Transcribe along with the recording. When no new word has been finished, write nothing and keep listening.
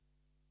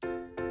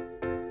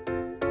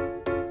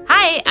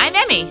Hi, I'm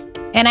Emmy.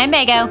 And I'm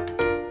Mago.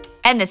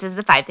 And this is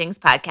the Five Things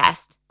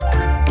Podcast.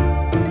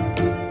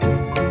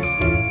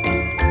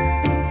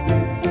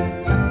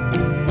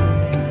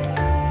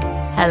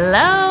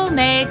 Hello,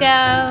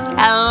 Mago.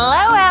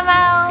 Hello,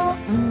 Emma.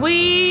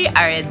 We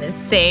are in the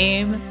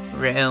same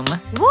room.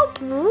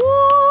 Whoop, whoop.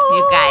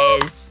 You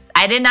guys,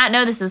 I did not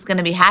know this was going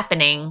to be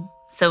happening,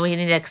 so we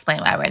need to explain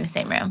why we're in the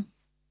same room.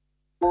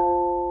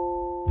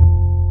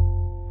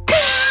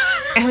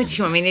 Oh, do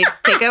you want me to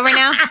take over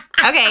now?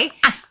 Okay.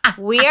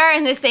 We are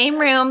in the same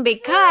room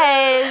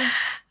because,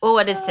 well,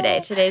 what is today?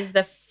 Today's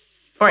the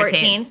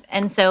 14th.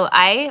 And so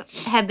I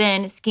have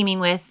been scheming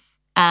with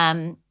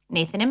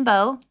Nathan and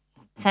Bo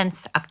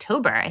since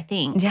October, I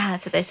think. Yeah,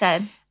 that's what they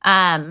said.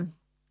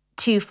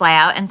 To fly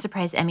out and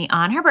surprise Emmy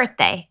on her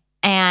birthday,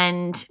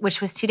 and which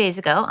was 2 days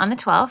ago on the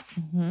 12th.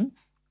 Mm-hmm.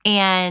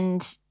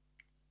 And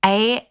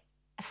I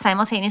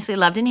simultaneously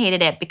loved and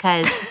hated it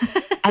because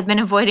I've been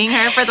avoiding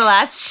her for the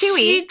last 2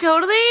 weeks.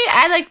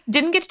 I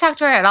didn't get to talk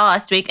to her at all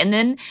last week. And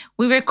then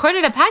we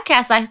recorded a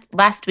podcast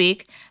last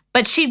week,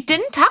 but she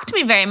didn't talk to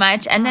me very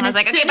much. And then I was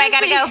like, okay, bye,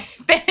 gotta go.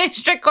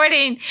 Finished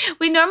recording,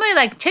 we normally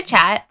chit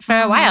chat for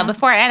a while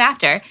before and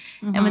after.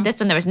 Mm-hmm. And with this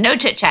one, there was no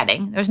chit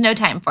chatting. There was no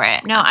time for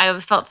it. No, I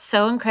felt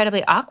so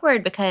incredibly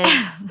awkward because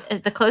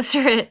the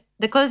closer it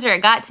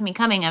got to me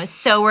coming, I was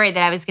so worried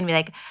that I was going to be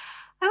like,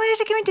 oh my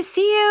gosh, I can't wait to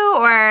see you.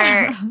 Or,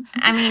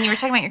 I mean, you were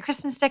talking about your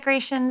Christmas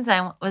decorations.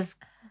 I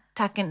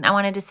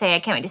wanted to say I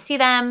can't wait to see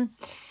them.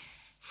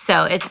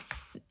 So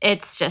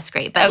it's just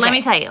great. But Let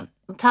me tell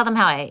them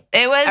how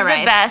It was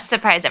arrived. The best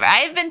surprise ever.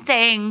 I've been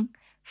saying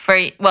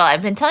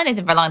I've been telling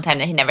Nathan for a long time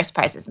that he never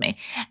surprises me.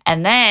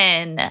 And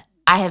then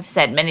I have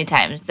said many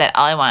times that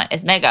all I want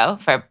is Mago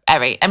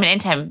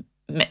anytime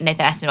Nathan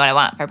asks me what I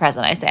want for a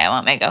present, I say I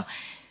want Mago.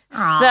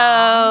 Aww.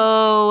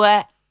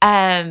 So,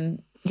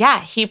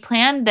 he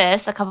planned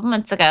this a couple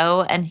months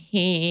ago and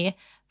he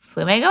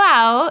flew Mago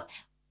out.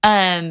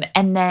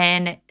 And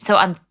then, so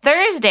on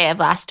Thursday of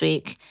last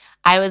week,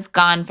 I was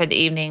gone for the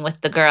evening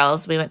with the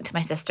girls. We went to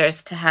my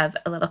sister's to have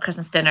a little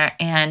Christmas dinner.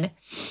 And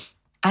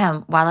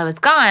while I was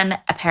gone,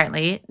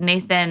 apparently,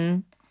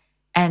 Nathan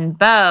and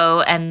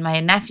Bo and my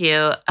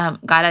nephew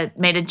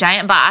made a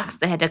giant box.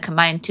 They had to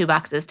combine two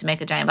boxes to make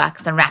a giant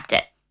box and wrapped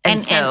it.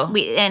 And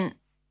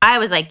I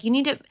was like, you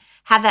need to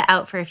have that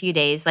out for a few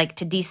days, to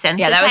desensitize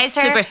that was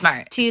her super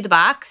smart to the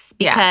box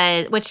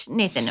which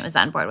Nathan was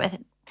on board with.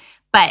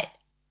 But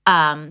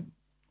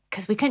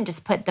because we couldn't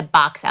just put the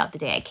box out the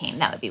day I came.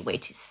 That would be way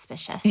too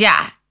suspicious.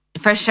 Yeah,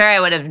 for sure. I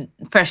would have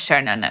for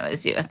sure known that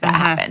was you if that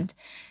happened.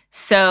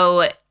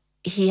 So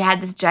he had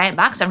this giant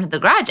box from the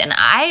garage, and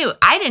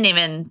I didn't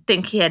even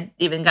think he had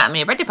even gotten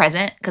me a birthday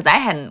present because I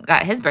hadn't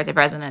got his birthday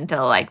present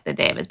until the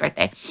day of his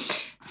birthday.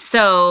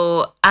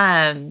 So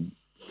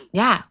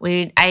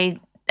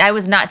I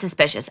was not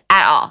suspicious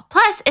at all.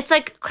 Plus, it's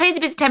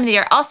crazy busy time of the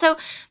year. Also,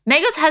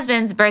 Mago's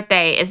husband's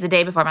birthday is the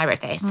day before my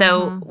birthday.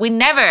 So we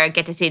never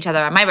get to see each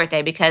other on my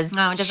birthday because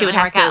she would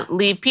have to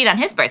leave Pete on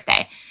his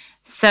birthday.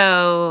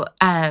 So,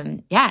 I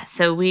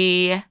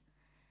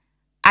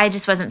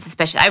just wasn't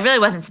suspicious. I really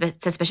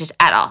wasn't suspicious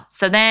at all.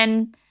 So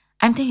then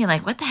I'm thinking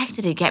what the heck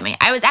did he get me?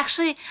 I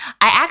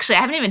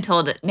haven't even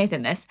told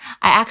Nathan this.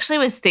 I actually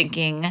was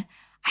thinking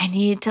I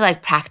need to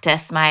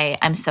practice my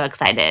I'm so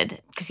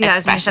excited. Because you thought it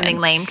was going to be something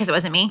lame because it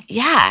wasn't me?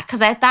 Yeah,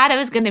 because I thought it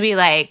was going to be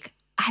I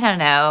don't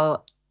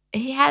know.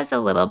 He has a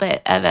little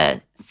bit of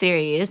a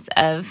series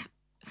of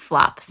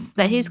flops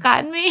that he's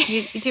gotten me.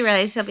 You do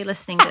realize he'll be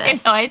listening to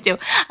this. I know, I do.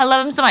 I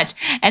love him so much.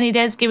 And he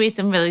does give me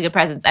some really good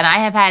presents. And I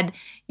have had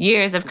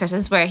years of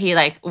Christmas where he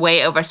way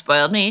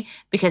overspoiled me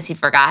because he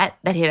forgot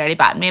that he had already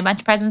bought me a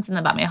bunch of presents and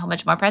then bought me a whole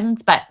bunch more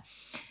presents. But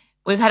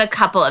we've had a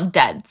couple of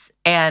duds.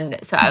 And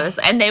so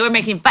and they were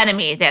making fun of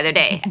me the other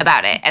day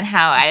about it and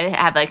how I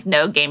have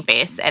no game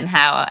face and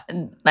how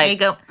you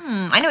go,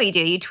 I know what you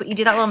do. You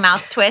do that little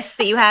mouth twist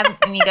that you have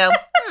and you go,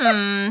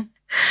 okay.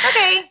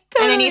 Totally.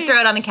 And then you throw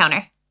it on the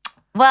counter.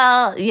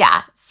 Well,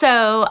 yeah.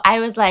 So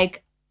I was I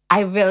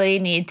really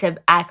need to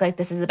act like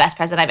this is the best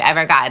present I've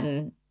ever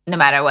gotten, no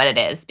matter what it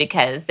is,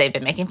 because they've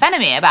been making fun of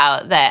me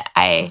about that.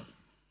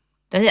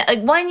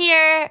 1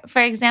 year,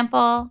 for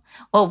example,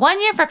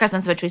 1 year for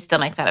Christmas, which we still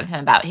make fun of him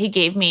about, he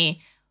gave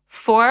me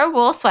 4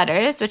 wool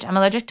sweaters, which I'm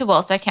allergic to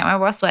wool, so I can't wear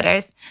wool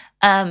sweaters,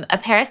 a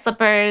pair of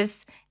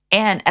slippers,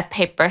 and a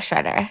paper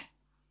shredder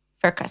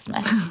for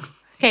Christmas.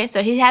 Okay,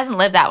 so he hasn't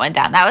lived that one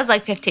down. That was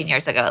 15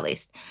 years ago at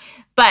least.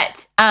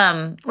 But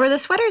were the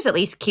sweaters at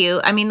least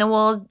cute? I mean, the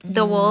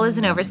wool is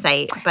an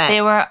oversight, but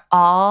they were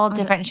all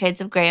different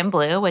shades of gray and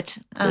blue, which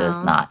blue is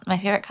not my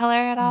favorite color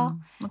at all.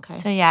 Okay.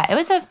 So yeah, it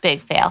was a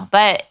big fail.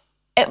 But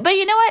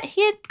you know what?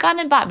 He had gone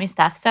and bought me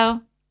stuff,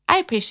 so I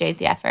appreciate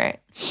the effort.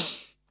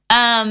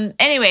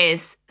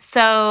 Anyways,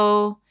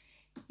 so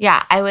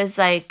yeah, I was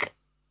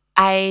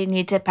I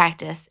need to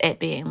practice it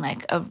being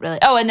a really.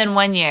 Oh, and then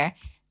 1 year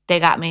they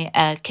got me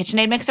a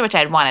KitchenAid mixer, which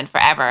I'd wanted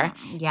forever.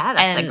 Yeah,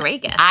 that's a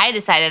great gift. I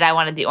decided I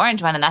wanted the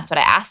orange one, and that's what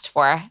I asked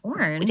for.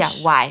 Orange? Yeah,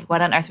 why?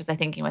 What on earth was I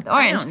thinking with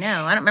orange? I don't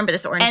know. I don't remember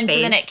this orange phase. And so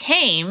then it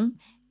came,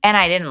 and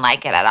I didn't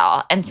like it at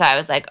all. And so I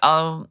was like,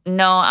 oh,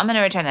 no, I'm going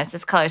to return this.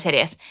 This color is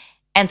hideous.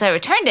 And so I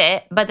returned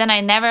it, but then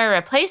I never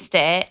replaced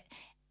it.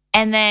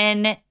 And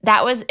then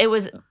it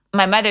was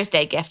my Mother's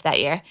Day gift that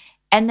year.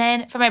 And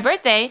then for my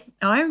birthday,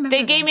 I remember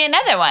they gave me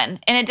another one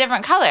in a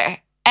different color.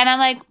 And I'm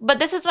like, but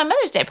this was my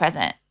Mother's Day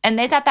present. And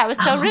they thought that was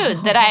so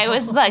rude that I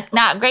was like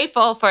not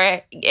grateful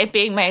for it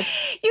being my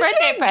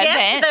birthday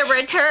present. Gift the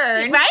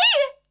return. Right?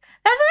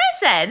 That's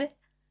what I said.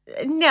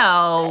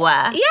 No.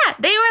 Yeah,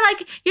 they were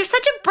like, "You're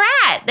such a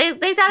brat."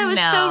 They thought it was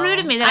so rude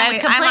of me that I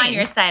would complain. I'm on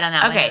your side on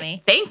that one, Okay,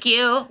 Amy. thank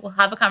you. We'll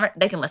have a conversation.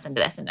 They can listen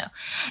to this and know.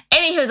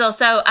 Anywho's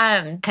also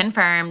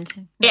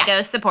confirmed. Yeah.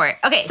 Go support.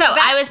 Okay, so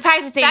I was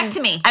practicing. Back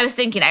to me. I was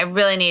thinking I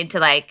really need to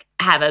like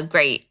have a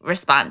great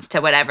response to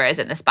whatever is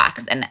in this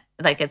box, and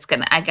like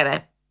I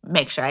gotta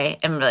make sure I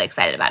am really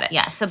excited about it.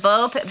 Yeah. So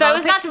Bo I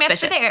was not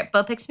suspicious.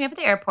 Bo picks me up at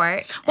the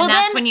airport. Well, and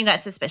that's then- when you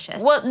got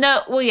suspicious.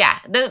 Well, yeah.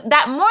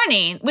 That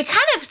morning, we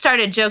kind of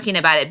started joking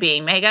about it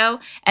being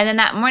Mago. And then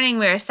that morning,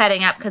 we were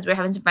setting up because we were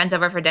having some friends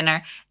over for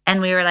dinner.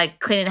 And we were, like,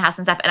 cleaning the house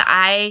and stuff. And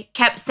I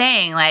kept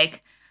saying,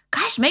 like,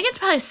 gosh, Megan's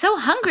probably so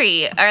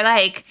hungry. Or,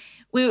 like,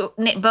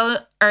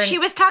 she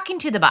was talking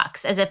to the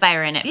box as if I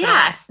were in it.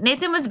 Yes.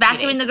 Nathan was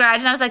vacuuming the garage.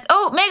 And I was like,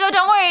 oh, Mago,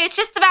 don't worry. It's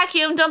just the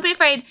vacuum. Don't be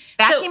afraid.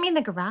 Vacuuming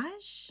the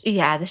garage?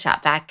 Yeah, the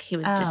shop vac. He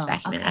was just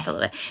vacuuming it up a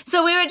little bit.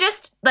 So we were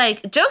just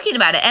like joking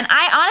about it. And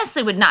I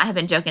honestly would not have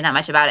been joking that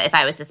much about it if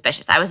I was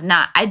suspicious.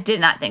 I did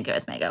not think it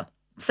was Mago.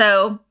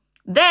 So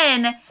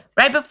then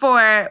right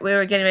before we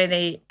were getting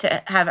ready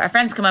to have our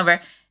friends come over,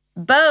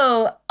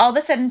 Bo all of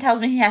a sudden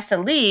tells me he has to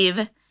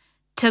leave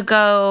to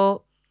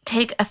go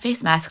take a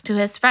face mask to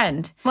his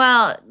friend.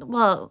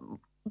 Well,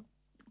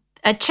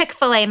 a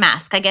Chick-fil-A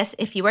mask. I guess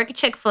if you work at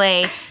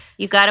Chick-fil-A,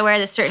 you got to wear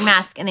this certain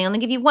mask, and they only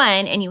give you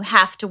one, and you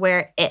have to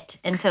wear it.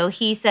 And so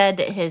he said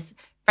that his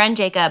friend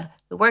Jacob,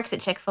 who works at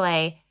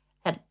Chick-fil-A,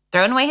 had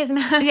thrown away his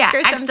mask or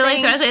something.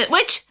 Accidentally thrown away.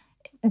 Which,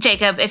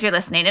 Jacob, if you're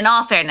listening, in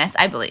all fairness,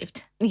 I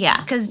believed.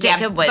 Yeah. Because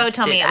Jacob would Bo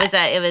told do me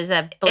that. it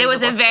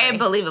was a very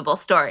believable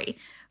story.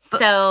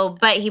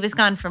 But he was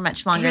gone for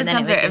much longer than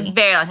it would be.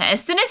 Very long time.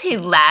 As soon as he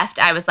left,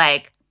 I was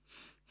like,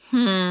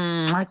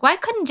 like, why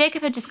couldn't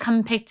Jacob have just come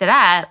and picked it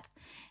up?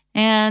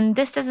 And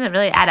this doesn't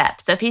really add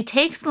up. So if he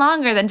takes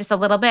longer than just a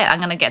little bit, I'm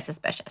going to get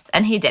suspicious.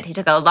 And he did. He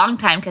took a long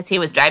time because he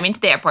was driving to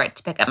the airport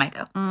to pick up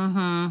Mago.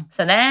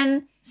 Mm-hmm.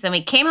 So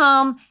we came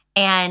home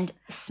and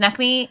snuck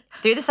me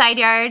through the side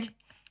yard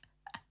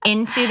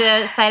into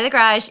the side of the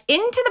garage,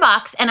 into the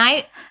box.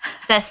 And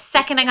the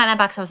second I got in that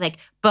box, I was like,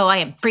 Bo, I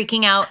am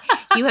freaking out.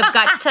 You have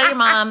got to tell your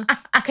mom,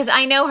 because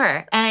I know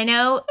her. And I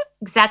know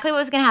exactly what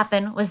was going to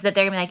happen was that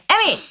they're going to be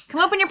like, Emmy, come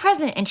open your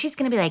present. And she's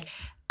going to be like,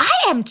 I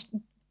am doing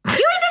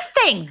this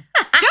thing.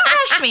 Don't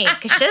rush me,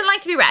 because she doesn't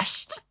like to be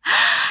rushed.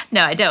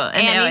 No, I don't.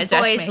 And these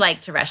boys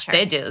like to rush her.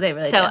 They do. They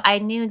really do. So I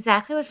knew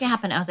exactly what was going to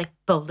happen. I was like,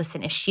 Bo,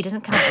 listen, if she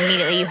doesn't come out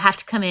immediately, you have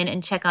to come in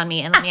and check on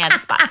me and let me out of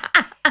this box.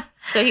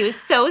 So he was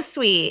so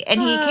sweet.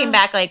 And he came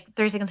back like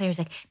 30 seconds later. He was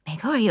like,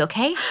 Mago, are you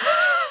okay?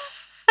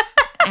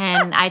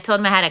 And I told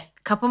him I had a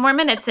couple more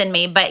minutes in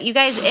me. But you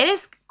guys, it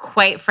is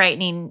quite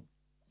frightening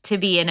to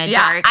be in a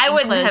dark, I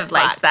wouldn't have enclosed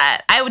liked box.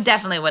 that. I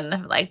definitely wouldn't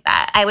have liked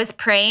that. I was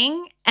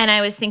praying and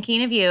I was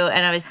thinking of you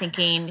and I was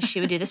thinking she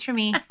would do this for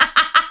me.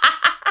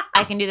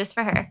 I can do this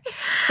for her.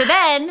 So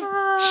then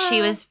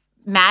she was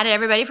mad at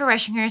everybody for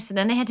rushing her. So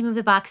then they had to move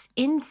the box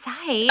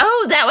inside.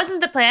 Oh, that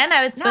wasn't the plan?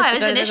 I was supposed to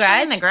go to the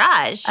garage? in the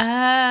garage.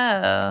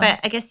 Oh. But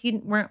I guess you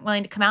weren't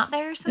willing to come out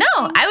there or something?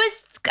 No,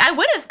 I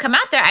would have come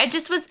out there. I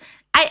just was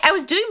I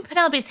was doing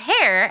Penelope's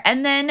hair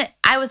and then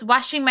I was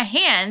washing my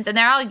hands and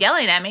they're all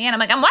yelling at me and I'm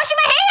like, I'm washing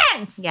my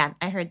hands. Yeah,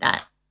 I heard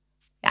that.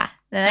 Yeah.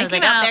 Then I was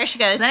like, oh, there she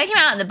goes. So then I came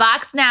out and the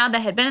box now that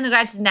had been in the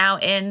garage is now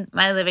in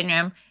my living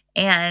room.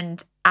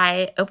 And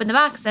I opened the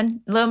box and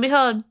lo and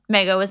behold,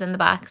 Mago was in the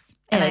box.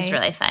 It And was I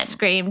really fun.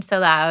 Screamed so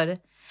loud.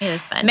 It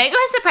was fun. Mago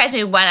has surprised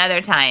me one other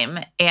time,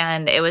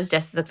 and it was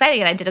just as exciting.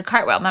 And I did a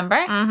cartwheel, remember?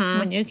 Mhm.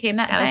 When you came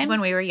that time? That was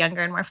when we were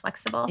younger and more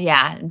flexible.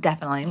 Yeah,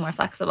 definitely more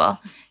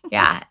flexible.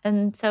 Yeah,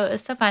 and so it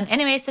was so fun.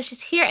 Anyway, so she's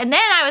here. And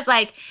then I was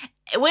like,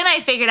 when I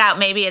figured out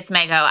maybe it's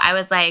Mago, I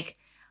was like,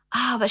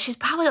 oh, but she's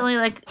probably only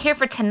like here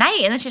for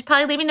tonight. And then she's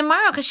probably leaving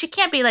tomorrow because she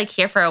can't be like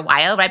here for a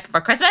while right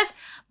before Christmas.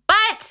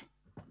 But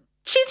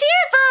she's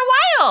here for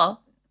a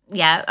while.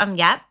 Yeah, I'm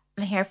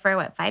here for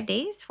what, 5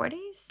 days, 4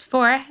 days?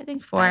 4, I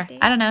think 4. 5 days.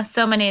 I don't know.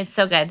 So many. It's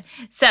so good.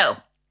 So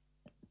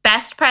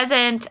best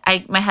present.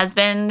 My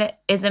husband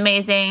is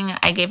amazing.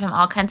 I gave him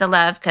all kinds of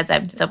love because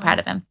I'm so proud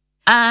of him.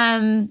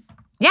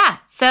 Yeah.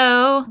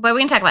 So What are we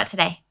going to talk about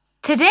today?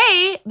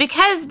 today,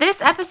 because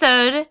this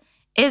episode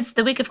is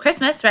the week of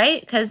Christmas,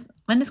 right? Because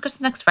when is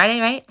Christmas? Next Friday,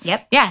 right?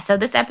 Yep. Yeah. So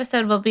this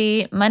episode will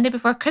be Monday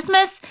before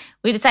Christmas.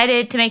 We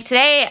decided to make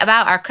today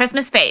about our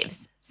Christmas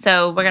faves.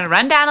 So we're going to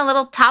run down a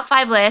little top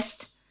 5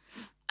 list.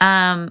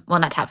 Well,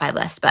 not top 5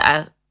 list, but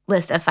a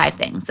list of 5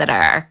 things that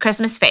are our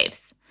Christmas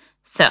faves.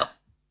 So,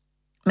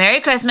 Merry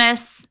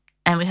Christmas,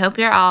 and we hope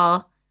you're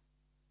all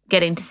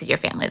getting to see your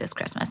family this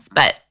Christmas.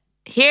 But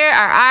here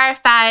are our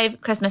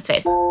 5 Christmas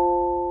faves.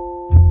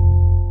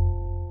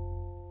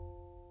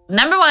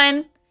 Number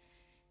 1,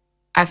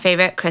 our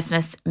favorite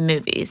Christmas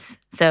movies.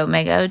 So,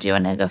 Mego, do you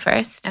want to go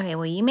first? Okay,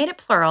 well, you made it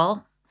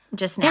plural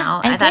just Yeah,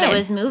 now. I thought it did.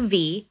 was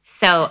movie.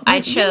 So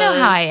I chose. You know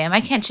how I am.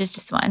 I can't choose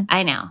just one.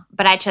 I know,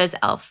 but I chose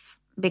Elf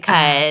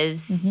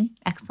because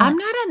Excellent. I'm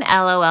not an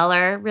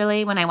LOLer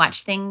really when I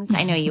watch things.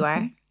 I know you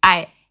are.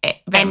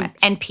 Very much.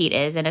 And Pete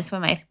is, and it's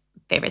one of my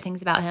favorite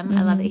things about him.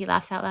 I love that he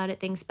laughs out loud at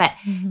things, but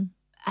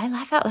I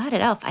laugh out loud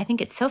at Elf. I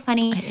think it's so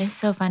funny. It is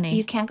so funny.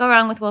 You can't go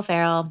wrong with Will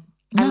Ferrell.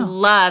 No. I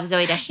love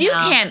Zooey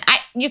Deschanel. You can.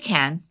 You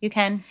can. You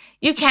can.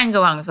 You can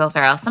go wrong with Will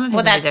Ferrell. Some of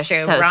his movies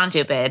are so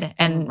stupid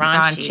and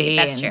raunchy.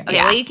 That's true. Okay,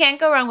 Yeah. well, you can't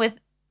go wrong with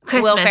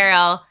Christmas. Will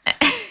Ferrell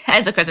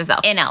as a Christmas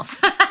elf. in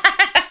Elf.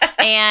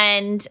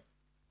 And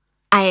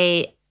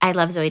I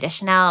love Zooey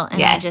Deschanel, and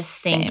I Yes, just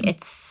think same.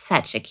 it's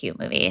such a cute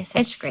movie.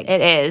 Such great. It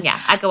is. Yeah,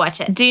 I could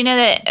watch it. Do you know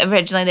that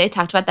originally they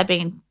talked about that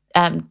being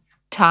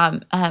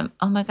Tom?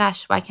 Oh my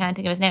gosh, why can't I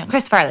think of his name?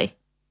 Chris Farley.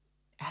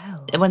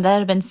 Oh, Wouldn't that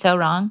have been so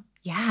wrong?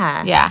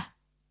 yeah. Yeah.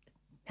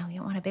 No, you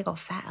don't want a big old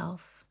fat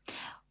elf.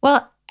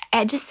 Well,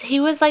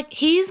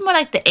 he's more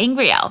like the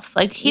angry elf.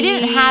 Like he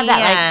didn't have that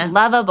Yeah. like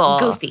lovable,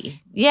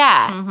 Goofy.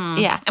 Yeah.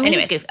 Mhm. Yeah. I mean,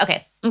 he's Anyways. goofy.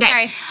 Okay. Okay.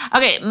 Sorry.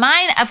 Okay,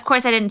 mine, of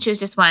course, I didn't choose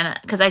just one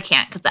because I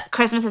can't, because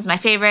Christmas is my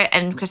favorite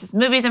and Christmas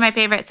movies are my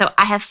favorite. So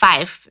I have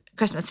 5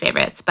 Christmas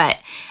favorites, but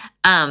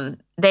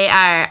they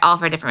are all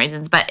for different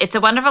reasons. But It's a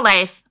Wonderful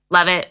Life.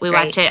 Love it. We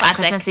Great. watch it Classic. on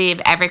Christmas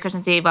Eve, every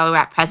Christmas Eve while we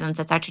wrap presents.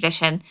 That's our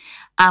tradition.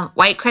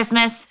 White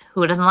Christmas.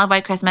 Who doesn't love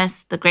White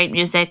Christmas? The great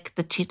music,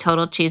 the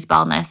total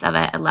cheeseballness of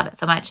it. I love it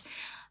so much.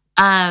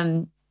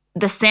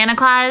 The Santa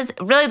Claus,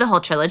 really the whole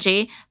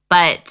trilogy,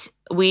 but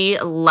we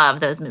love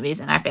those movies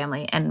in our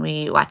family and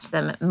we watch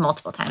them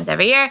multiple times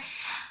every year.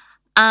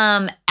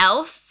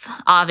 Elf,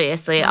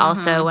 obviously,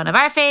 also one of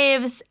our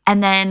faves.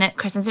 And then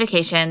Christmas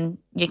Vacation.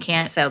 You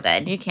can't. So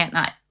good. You can't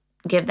not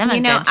give them a You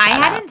know, good I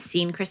shout hadn't out.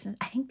 seen Christmas.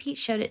 I think Pete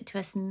showed it to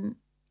us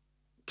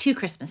 2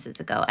 Christmases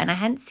ago, and I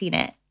hadn't seen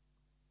it.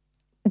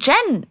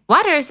 Jen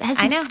Waters has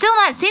I know. still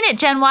not seen it,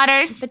 Jen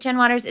Waters. But Jen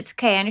Waters, it's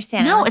okay. I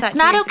understand. I No, only saw it's it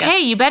 2 not years ago. okay.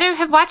 You better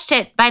have watched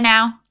it by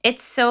now.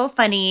 It's so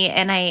funny,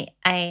 and I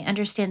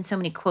understand so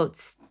many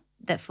quotes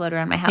that float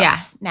around my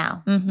house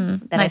now.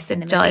 Mm-hmm. That Like I've seen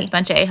the the jealous movie.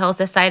 bunch of a-holes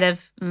this side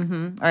of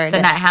Mm-hmm. Or the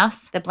night house.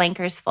 the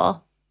blanker's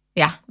full.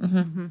 Yeah.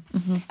 Mm-hmm.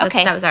 Mm-hmm.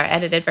 Okay. That was our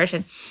edited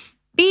version.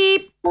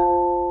 Beep.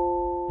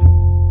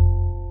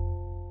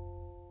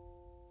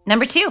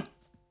 Number 2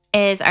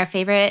 is our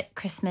favorite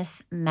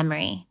Christmas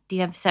memory. Do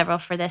you have several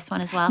for this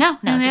one as well? No,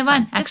 I only just have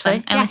one, Just actually.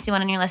 one. I only see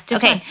one on your list.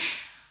 Just okay. one.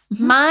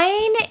 Mm-hmm.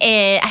 Mine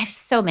is, I have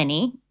so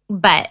many,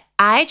 but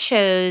I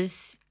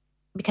chose,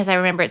 because I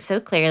remember it so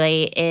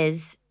clearly,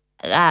 is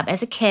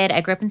as a kid,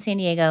 I grew up in San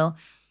Diego,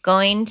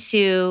 going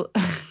to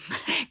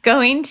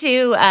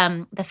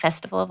the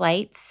Festival of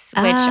Lights,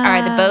 which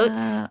are the boats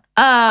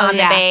on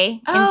the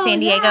bay in San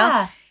Diego.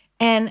 Yeah.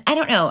 And I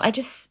don't know, I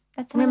just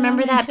That's another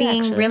remember one that too,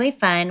 being actually. really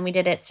fun. We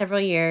did it several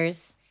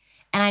years.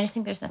 And I just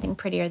think there's nothing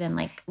prettier than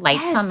like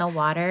lights Yes. on the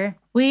water.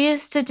 We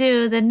used to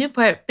do the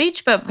Newport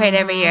Beach Boat Parade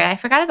every year. I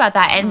forgot about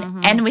that.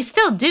 And we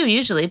still do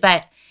usually,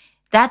 but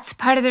that's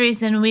part of the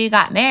reason we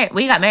got married.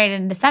 We got married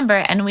in December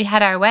and we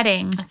had our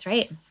wedding That's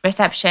right.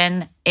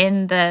 reception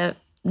in the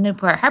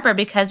Newport Harbor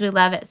because we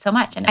love it so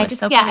much. And it I was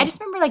just so I pretty. just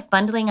remember like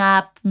bundling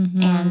up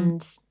Mhm.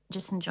 and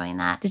just enjoying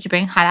that. Did you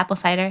bring hot apple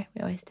cider?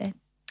 We always did.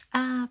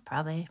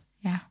 Probably.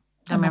 Yeah.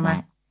 Don't I love remember.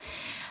 that.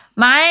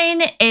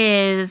 Mine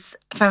is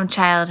from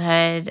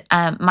childhood.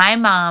 My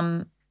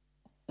mom,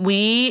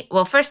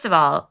 first of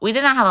all, we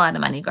did not have a lot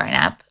of money growing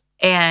up.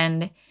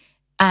 And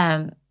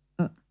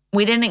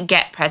we didn't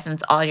get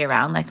presents all year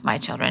round like my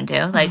children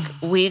do. Like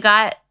we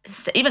got,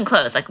 even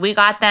clothes, like we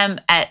got them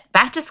at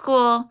back to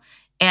school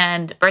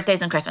and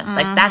birthdays and Christmas.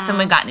 Like that's when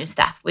we got new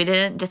stuff. We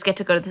didn't just get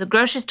to go to the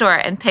grocery store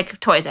and pick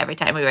toys every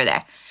time we were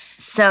there.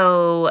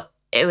 So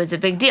it was a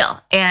big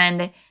deal.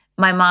 And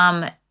my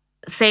mom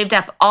saved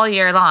up all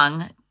year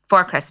long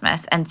for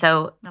Christmas. And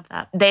so Love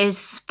that. they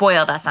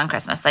spoiled us on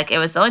Christmas. Like it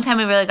was the only time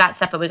we really got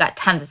stuff, but we got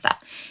tons of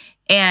stuff.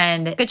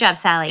 And Good job,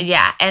 Sally.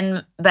 yeah,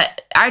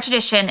 but our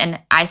tradition, and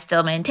I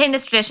still maintain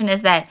this tradition,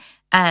 is that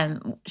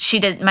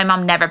my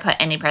mom never put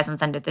any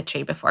presents under the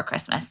tree before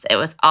Christmas.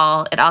 It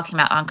all came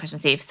out on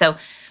Christmas Eve. So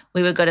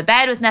we would go to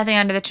bed with nothing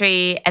under the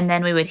tree, and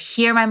then we would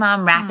hear my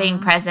mom wrapping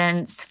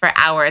presents for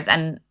hours,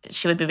 and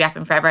she would be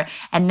wrapping forever.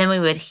 And then we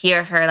would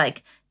hear her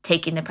like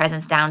taking the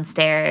presents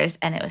downstairs,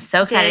 and it was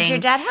so exciting. Did your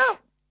dad help?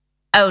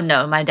 Oh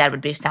no, my dad would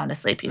be sound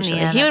asleep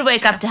usually. Yeah, He would that's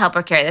wake true. up to help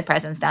her carry the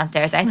presents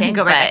downstairs, I think.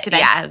 Go right back to bed.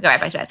 Yeah, go right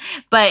back to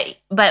bed.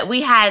 But we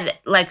had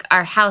like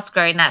our house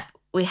growing up,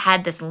 we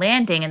had this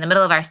landing in the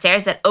middle of our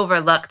stairs that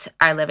overlooked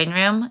our living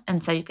room,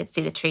 and so you could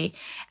see the tree.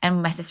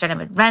 And my sister and I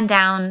would run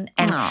down,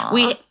 and Aw.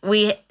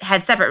 we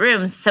had separate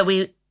rooms, so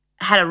we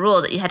had a rule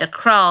that you had to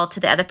crawl to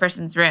the other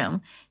person's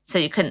room, so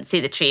you couldn't see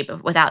the tree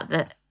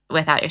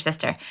without your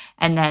sister.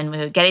 And then we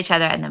would get each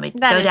other, and then we'd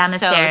That go is down the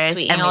so stairs.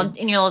 sweet. And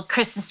In your old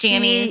Christmas see-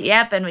 jammies.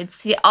 Yep, and we'd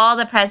see all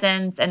the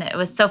presents, and it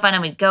was so fun.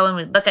 And we'd go and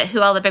we'd look at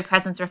who all the big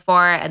presents were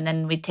for, and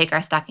then we'd take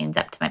our stockings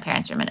up to my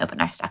parents' room and open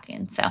our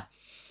stockings. So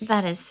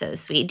That is so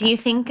sweet. Do you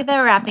think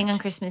the wrapping on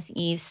Christmas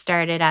Eve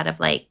started out of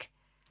like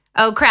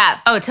Oh,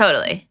 crap. Oh,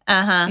 totally.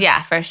 Uh-huh.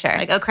 Yeah, for sure.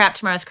 Like, oh, crap,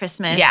 tomorrow's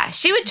Christmas. Yeah,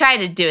 she would try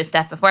to do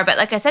stuff before, but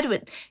like I said,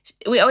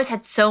 we always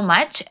had so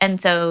much, and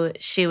so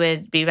she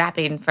would be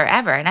wrapping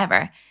forever and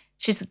ever.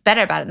 She's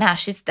better about it now.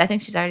 I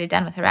think she's already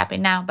done with her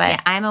wrapping now, but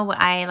Yeah,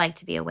 I like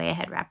to be a way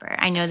ahead wrapper.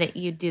 I know that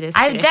you do this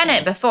I've done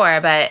tradition. it before,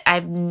 but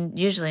I'm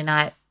usually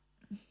not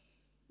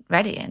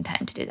ready in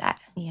time to do that.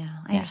 Yeah,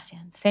 I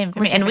understand. Same for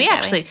We're me. And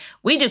different that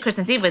we do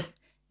Christmas Eve with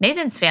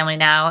Nathan's family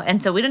now,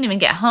 and so we don't even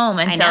get home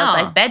until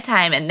it's like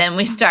bedtime, and then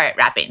we start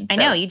wrapping. I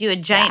know, you do a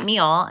giant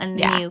meal, and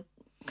then Yeah. you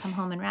come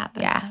home and wrap.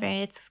 Yeah.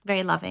 It's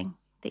very loving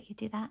that you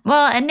do that.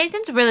 Well, and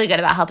Nathan's really good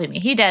about helping me.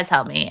 He does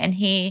help me, and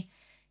he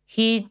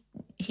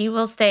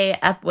will stay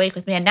up awake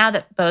with me. And now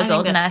that Bo's think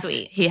old that's enough,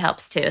 sweet. he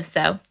helps too.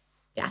 So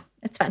yeah,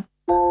 it's fun.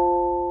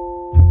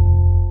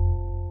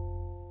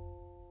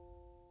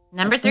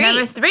 Number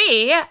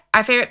three,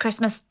 our favorite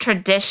Christmas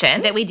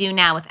tradition. that we do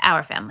now with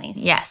our families.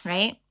 Yes.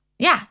 Right?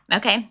 Yeah,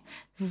 Okay.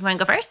 You want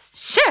to go first?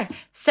 sure.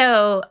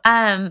 So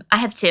I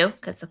have two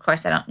because, of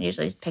course, I don't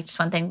usually pick just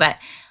one thing. But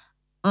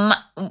one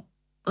of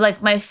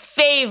my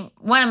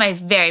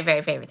very,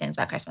 very favorite things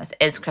about Christmas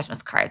is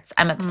Christmas cards.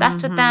 I'm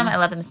obsessed with them. I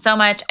love them so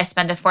much. I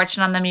spend a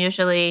fortune on them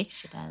usually.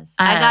 She does.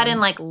 I got in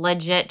like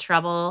legit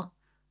trouble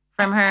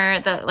from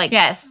her.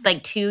 Yes.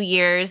 Like 2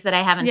 years that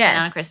I haven't sent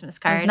out a Christmas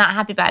I was card. not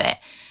happy about it.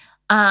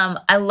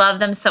 I love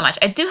them so much.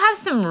 I do have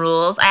some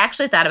rules. I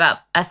actually thought about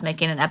us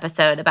making an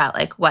episode about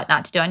like what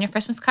not to do on your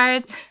Christmas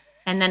cards.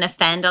 And then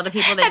offend all the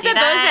people that That's do what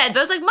Bo that. said.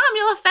 Bo's like, Mom,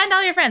 you'll offend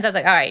all your friends. I was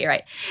like, all right, you're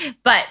right.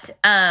 But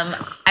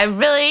I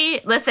really,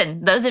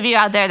 listen, those of you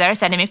out there that are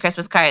sending me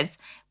Christmas cards,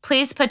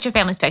 please put your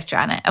family's picture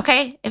on it,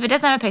 okay? If it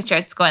doesn't have a picture,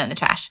 it's going in the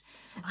trash.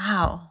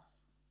 Wow.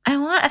 I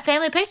want a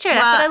family picture.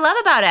 That's Well, what I love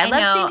about it. I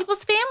love know. seeing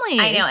people's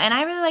families. I know. And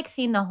I really like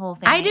seeing the whole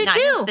family. I do not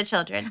too. just the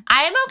children.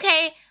 I'm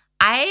okay.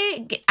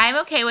 I'm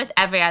okay with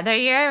every other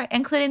year,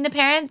 including the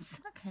parents.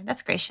 Okay,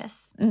 that's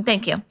gracious.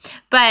 Thank you.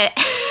 But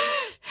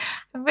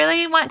I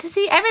really want to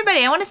see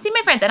everybody. I want to see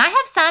my friends. And I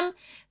have some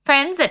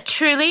friends that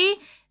truly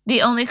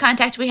the only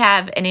contact we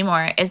have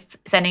anymore is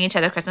sending each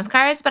other Christmas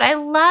cards. But I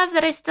love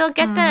that I still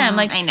get them.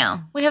 Like, I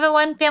know. we have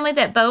one family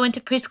that Bo went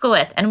to preschool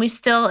with, and we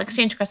still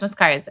exchange Christmas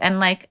cards. And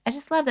like, I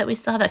just love that we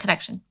still have that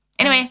connection.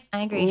 Anyway,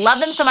 I agree. Love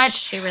them so much.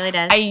 She really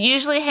does. I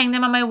usually hang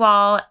them on my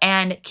wall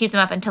and keep them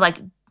up until like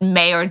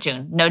May or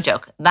June. No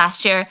joke.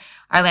 Last year,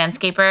 our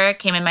landscaper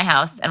came in my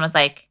house and was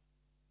like,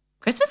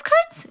 Christmas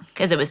cards?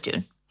 Because it was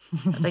June.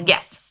 I was like,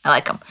 yes, I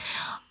like them.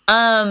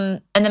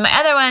 And then my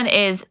other one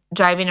is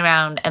driving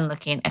around and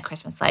looking at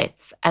Christmas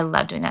lights. I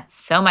love doing that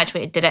so much.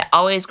 We did it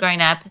always growing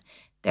up.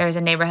 There was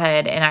a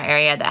neighborhood in our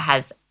area that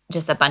has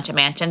just a bunch of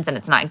mansions and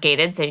it's not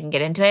gated, so you can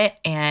get into it.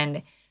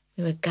 And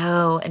we would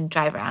go and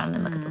drive around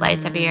and look at the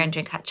lights every year and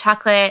drink hot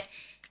chocolate.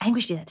 I think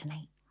we should do that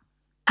tonight.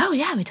 Oh,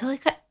 yeah, we totally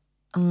could.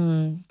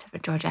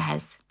 Georgia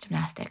has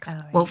gymnastics. Oh,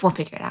 right. We'll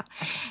figure it out.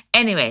 Okay.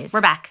 Anyways.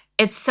 We're back.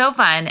 It's so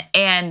fun.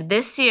 And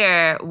this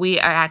year we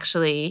are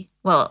actually,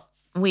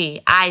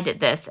 I did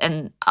this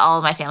and all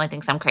of my family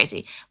thinks I'm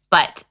crazy.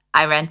 But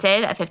I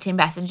rented a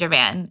 15-passenger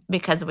van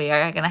because we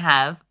are going to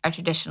have our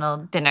traditional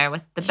dinner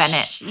with the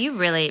Bennetts. You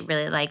really,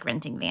 really like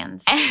renting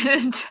vans.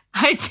 And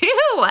I do.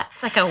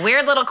 It's like a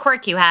weird little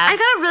quirk you have. I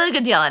got a really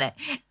good deal on it.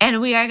 And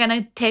we are going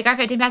to take our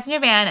 15-passenger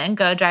van and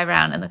go drive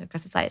around and look at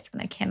Christmas lights.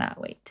 And I cannot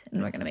wait.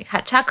 And we're going to make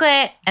hot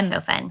chocolate. And So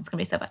fun. It's going to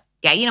be so fun.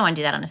 Yeah, you don't want to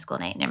do that on a school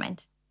night. Never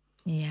mind.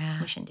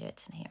 Yeah. We shouldn't do it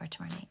tonight or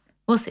tomorrow night.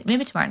 We'll see.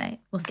 Maybe tomorrow night.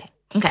 We'll see.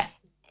 Okay.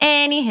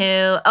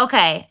 Anywho,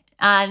 okay.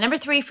 Number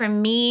 3 for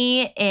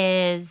me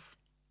is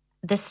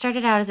this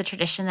started out as a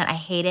tradition that I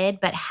hated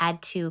but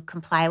had to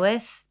comply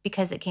with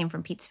because it came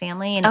from Pete's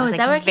family and it was is like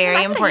that where it came very from?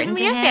 I thought important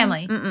to even him. we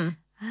had family. Mm-mm.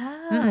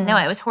 Oh. No,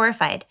 I was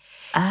horrified.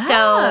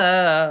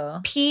 So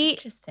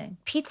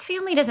Pete's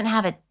family doesn't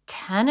have a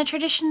ton of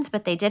traditions,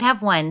 but they did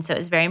have one, so it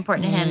was very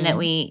important to him that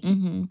we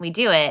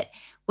do it,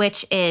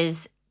 which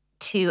is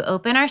to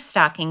open our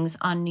stockings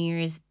on New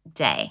Year's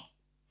Day.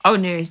 Oh,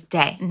 New Year's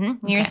Day. New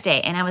Year's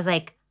Day. And I was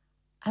like,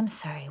 I'm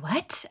sorry,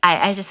 what?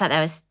 I just thought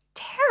that was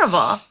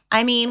terrible.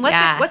 I mean,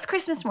 what's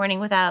Christmas morning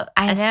without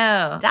a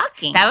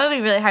stocking? That would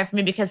be really hard for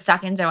me because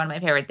stockings are one of my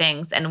favorite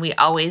things. And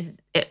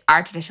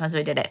our tradition was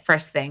we did it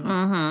first thing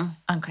on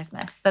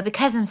Christmas. But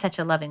because I'm such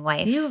a loving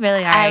wife, You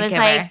really are I a was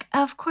giver. like,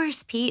 of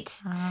course,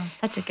 Pete. Oh,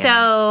 such a giver.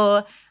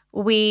 So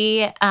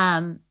we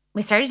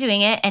started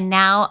doing it, and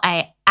now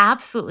I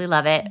absolutely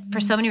love it for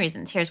so many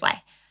reasons. Here's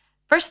why.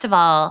 First of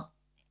all,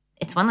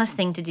 it's one less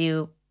thing to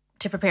do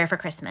to prepare for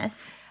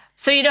Christmas.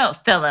 So you don't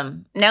fill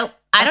them. Nope.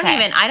 I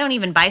Okay. don't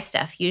even buy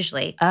stuff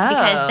usually. Oh.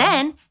 Because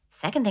then,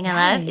 second thing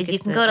I love is you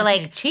can go to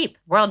like cheap.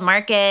 World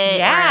Market or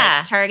Yeah.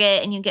 like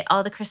Target and you get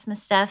all the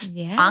Christmas stuff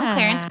Yeah. on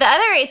clearance. The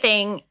other great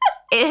thing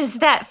is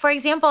that, for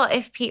example,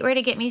 if Pete were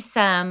to get me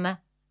some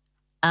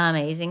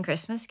amazing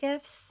Christmas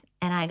gifts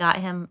and I got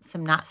him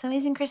some not so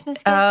amazing Christmas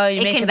gifts, Oh,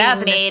 you make can it be up in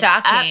the made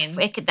stocking.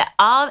 up. It could,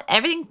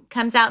 everything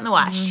comes out in the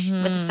wash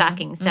with the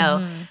stocking.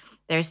 So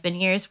there's been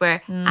years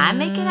where I'm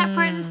making up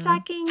for it in the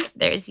stocking.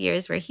 There's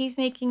years where he's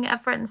making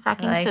up for it in the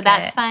stocking. I like So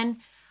that's it.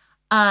 fun.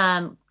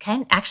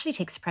 Actually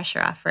takes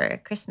pressure off for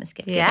Christmas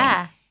gift giving.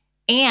 Yeah.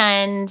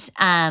 And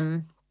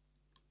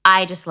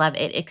I just love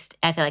it.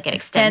 I feel like it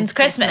extends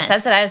Christmas.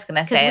 That's what I was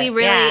going to say.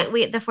 Because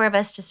we the four of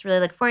us just really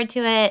look forward to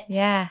it.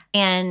 Yeah.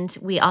 And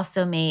we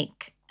also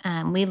make,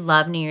 we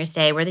love New Year's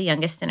Day. We're the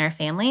youngest in our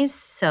families,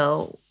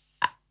 so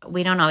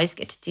we don't always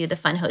get to do the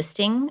fun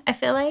hosting, I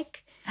feel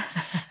like.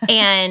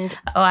 And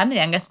I'm the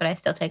youngest, but I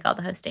still take all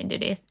the hosting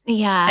duties.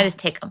 Yeah. I just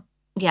take them.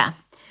 Yeah.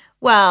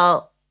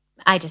 Well,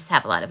 I just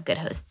have a lot of good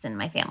hosts in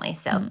my family.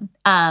 So,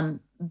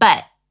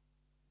 but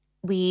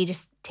we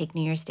just take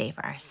New Year's Day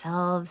for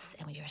ourselves,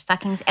 and we do our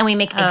stockings, and we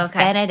make Eggs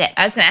Benedict.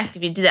 I was going to ask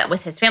if you do that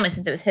with his family,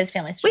 since it was his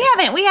family.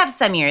 We have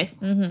some years.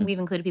 We've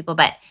included people,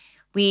 but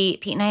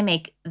Pete and I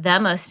make the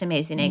most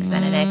amazing Eggs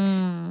Benedict.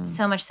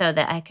 So much so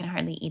that I can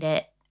hardly eat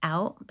it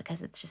out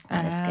because it's just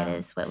not as good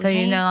as what we make. So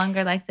you no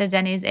longer like the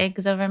Denny's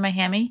eggs over my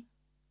hammy?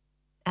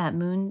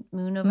 Moon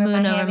over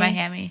my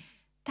hammy.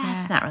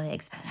 That's not really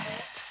Eggs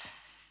Benedict.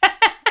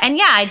 And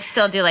yeah, I'd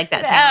still do like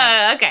that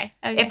sandwich.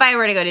 Okay. If I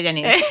were to go to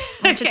Denny's,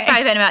 which it's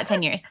probably been about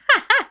 10 years.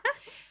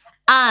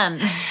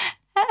 But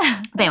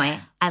anyway,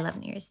 I love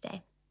New Year's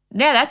Day.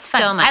 Yeah, that's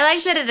fun. So much. I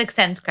like that it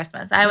extends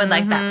Christmas. I would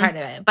like that part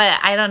of it. But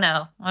I don't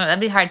know. That'd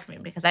be hard for me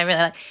because I really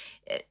like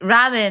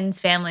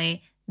Robin's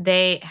family.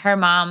 Her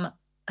mom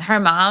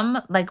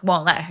like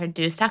won't let her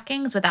do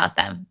stockings without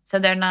them. So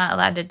they're not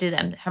allowed to do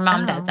them. Her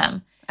mom does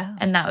them. Oh.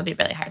 And that would be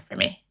really hard for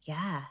me.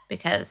 Yeah.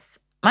 Because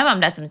my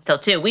mom does them still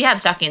too. We have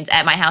stockings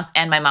at my house,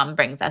 and my mom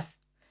brings us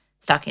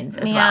stockings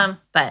as well.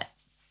 But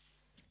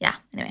yeah,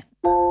 anyway.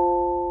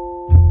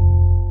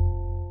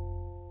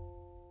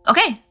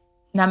 Okay,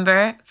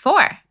 number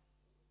 4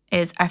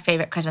 is our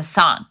favorite Christmas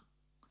song.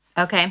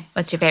 Okay.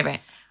 What's your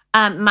favorite?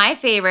 My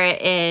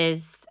favorite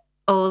is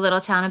 "Oh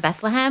Little Town of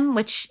Bethlehem,"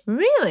 which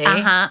really,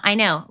 I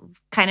know,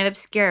 kind of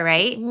obscure,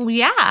 right?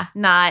 Yeah,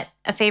 not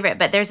a favorite,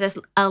 but there's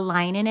a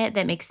line in it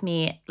that makes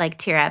me like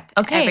tear up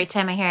every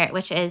time I hear it,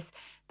 which is,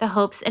 "The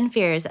hopes and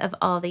fears of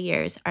all the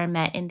years are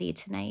met in thee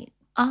tonight."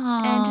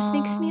 And it just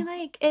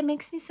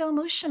makes me so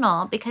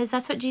emotional because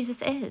that's what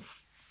Jesus is.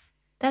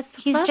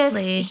 He's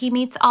lovely. He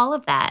meets all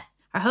of that,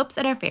 our hopes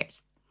and our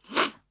fears.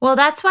 Well,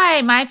 that's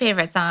why my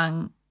favorite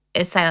song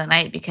is Silent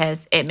Night,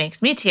 because it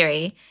makes me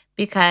teary,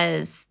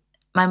 because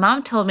my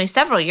mom told me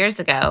several years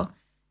ago,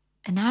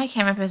 and now I can't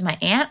remember if it was my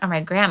aunt or my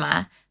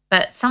grandma,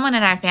 but someone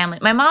in our family,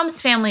 my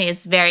mom's family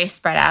is very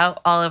spread out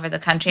all over the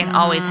country and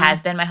always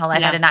has been my whole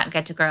life. I did not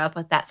get to grow up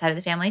with that side of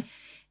the family.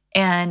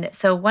 And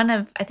so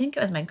I think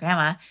it was my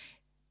grandma,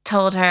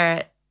 told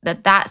her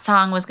that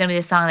song was going to be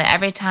the song that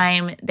every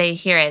time they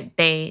hear it,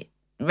 they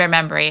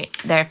remember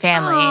their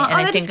family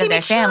and they think of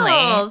their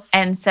family.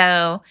 And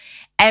so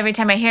every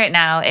time I hear it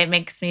now, it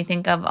makes me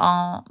think of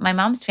all my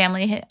mom's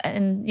family.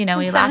 And, we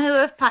lost. We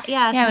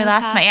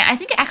lost my aunt. I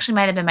think it actually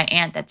might have been my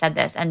aunt that said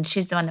this, and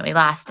she's the one that we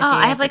lost a few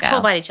years I have like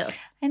full body chills.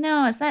 I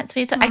know, isn't that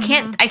sweet? So I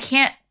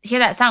can't hear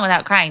that song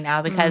without crying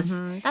now, because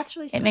that's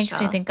really special. It makes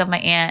me think of my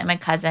aunt and my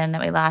cousin that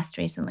we lost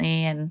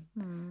recently, and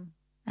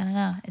I don't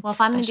know. Well,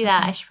 if I'm going to do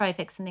that, I should probably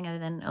pick something other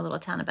than "A Little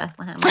Town of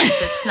Bethlehem," because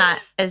it's not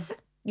as,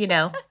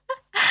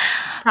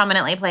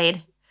 prominently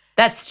played.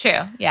 That's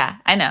true. Yeah,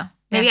 I know.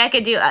 Maybe I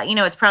could do,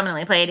 what's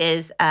prominently played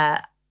is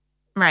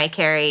Mariah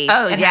Carey.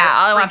 Oh, yeah,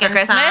 All I Want for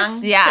Christmas.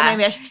 Song. Yeah. So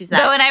maybe I should choose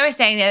that. Though, and I was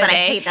saying the other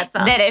day, I hate that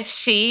song. That if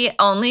she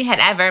only had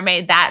ever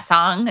made that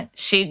song,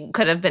 she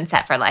could have been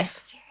set for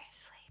life.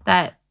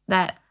 Seriously.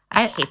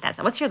 I hate that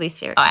song. What's your least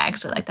favorite? Oh, I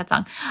actually like that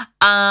song.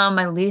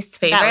 My least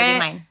favorite. That would be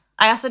mine.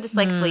 I also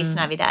dislike Feliz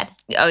Navidad.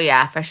 Oh,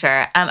 yeah, for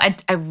sure. I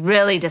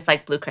really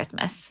dislike Blue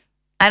Christmas.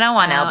 I don't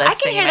want Elvis. I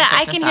can hear that.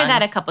 I can hear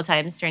that a couple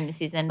times during the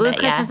season. Blue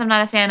Christmas, I'm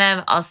not a fan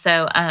of.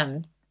 Also,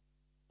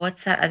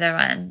 what's that other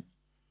one?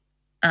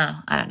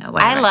 Oh, I don't know.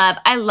 Whatever.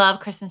 I love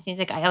Christmas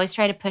music. I always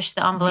try to push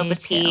the envelope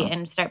with Pete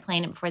and start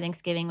playing it before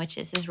Thanksgiving, which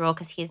is his rule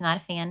because he's not a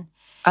fan.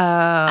 Oh,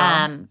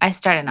 I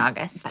start in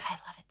August. But I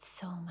love it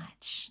so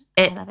much.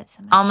 I love it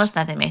so much. Almost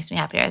nothing makes me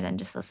happier than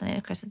just listening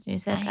to Christmas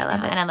music. I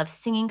love it. And I love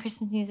singing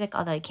Christmas music,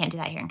 although you can't do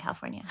that here in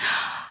California.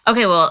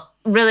 Okay, well,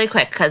 really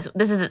quick, because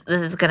this is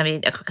going to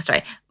be a quick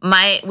story.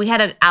 We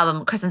had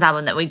an Christmas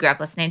album that we grew up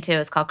listening to. It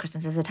was called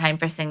Christmas is a Time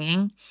for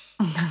Singing.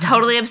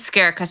 Totally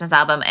obscure Christmas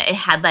album. It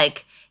had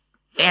like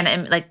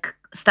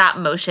stop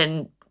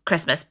motion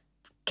Christmas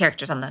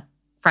characters on the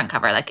front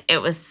cover. Like,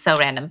 it was so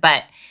random.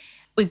 But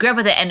we grew up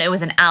with it, and it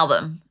was an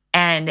album.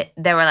 And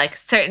there were like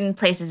certain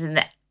places in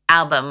the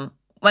album.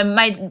 When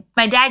my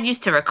dad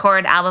used to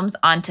record albums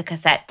onto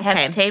cassette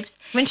tapes.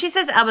 When she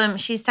says album,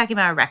 she's talking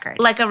about a record.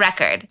 Like a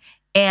record.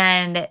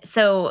 And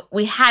so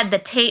we had the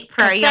tape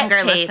for our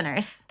younger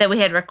listeners that we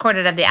had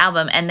recorded of the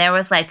album. And there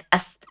was like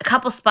a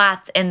couple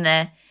spots in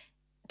the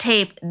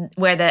tape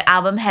where the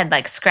album had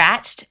like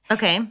scratched.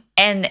 Okay.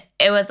 And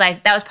it was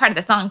like, that was part of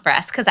the song for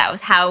us because that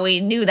was how we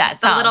knew that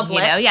song. The little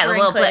blips. Yeah, the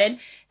little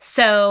blips.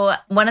 So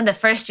one of the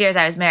first years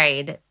I was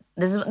married,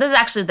 this is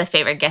actually the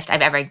favorite gift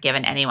I've ever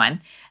given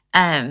anyone. We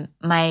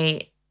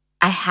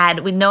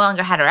no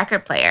longer had a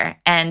record player,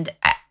 and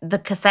the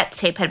cassette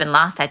tape had been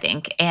lost, I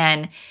think.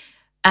 And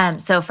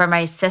so for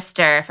my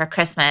sister for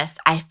Christmas,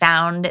 I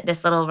found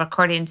this little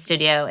recording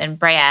studio in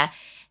Brea,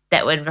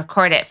 that would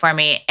record it for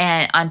me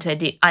and onto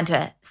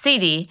a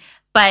CD,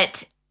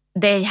 but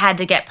they had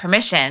to get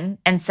permission.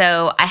 And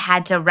so I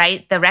had to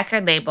write the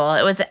record label.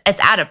 It's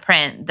out of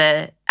print,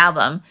 the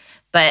album,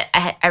 but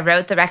I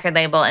wrote the record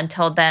label and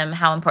told them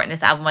how important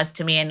this album was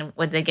to me and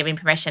would they give me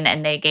permission,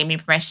 and they gave me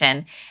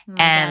permission.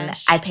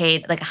 I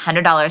paid like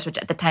 $100, which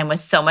at the time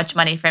was so much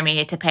money for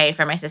me to pay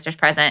for my sister's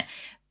present,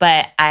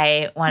 but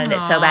I wanted it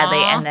so badly.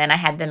 And then I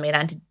had them made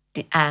onto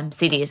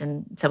CDs,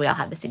 and so we all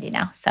have the CD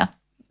now. So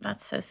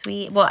that's so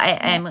sweet. Well,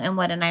 and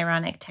what an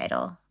ironic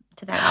title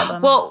to that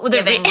album. Well,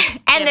 given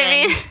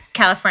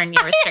California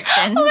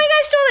restrictions. Oh my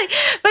gosh,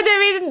 totally. But the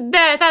reason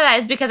that I thought that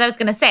is because I was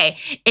going to say,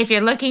 if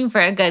you're looking for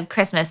a good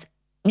Christmas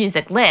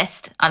music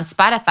list on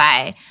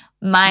Spotify,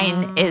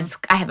 mine is,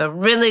 I have a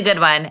really good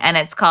one, and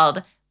it's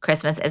called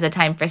Christmas is a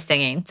Time for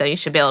Singing. So you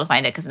should be able to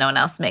find it because no one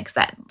else makes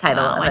that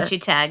title. Why don't you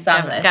tag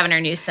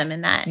Governor Newsom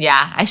in that?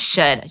 Yeah, I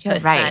should. You're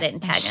post right. about it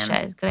and tag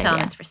him. Tell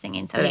him it's for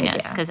singing so he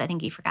knows, because I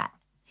think he forgot.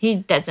 He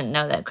doesn't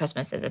know that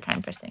Christmas is a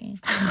time for singing.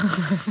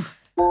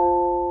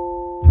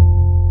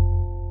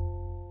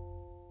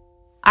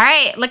 All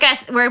right, look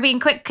us. We're being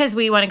quick because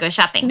we want to go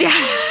shopping. Yeah.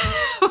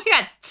 We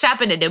got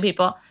shopping to do,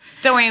 people.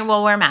 Don't worry,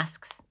 we'll wear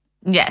masks.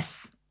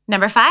 Yes.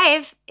 Number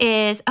 5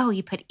 is,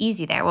 you put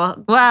easy there. Well,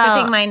 good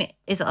thing mine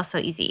is also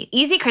easy.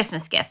 Easy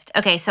Christmas gift.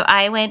 Okay, so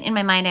in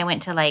my mind, I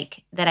went to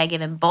like, that I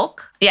give in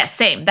bulk. Yes,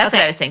 same. That's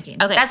what I was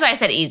thinking. Okay. That's why I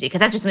said easy, because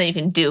that's just something you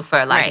can do for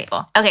a lot of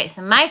people. Okay,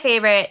 so my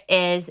favorite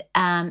is,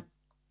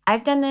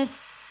 I've done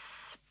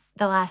this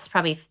the last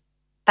probably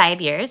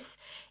 5 years,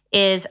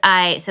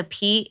 so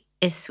Pete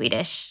is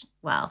Swedish.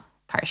 Well,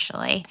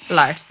 partially.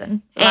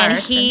 Larson. And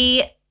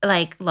he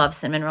loves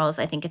cinnamon rolls.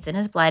 I think it's in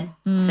his blood.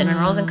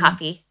 Cinnamon rolls and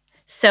coffee.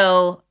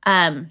 So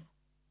I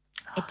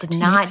did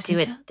not do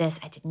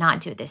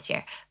it this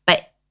year.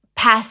 But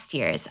past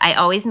years, I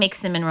always make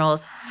cinnamon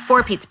rolls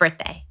for Pete's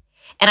birthday.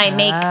 And I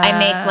make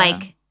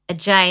like a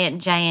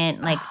giant,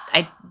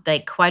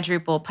 I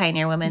quadruple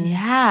Pioneer Women's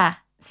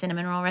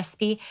cinnamon roll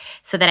recipe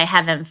so that I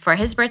have them for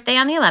his birthday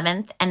on the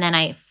 11th, and then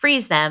I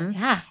freeze them,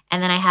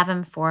 and then I have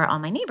them for all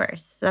my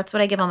neighbors. So that's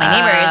what I give all my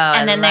neighbors.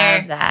 And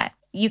then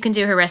you can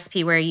do her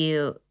recipe where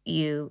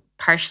you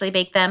partially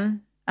bake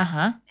them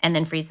and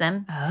then freeze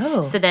them.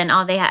 Oh. So then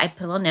I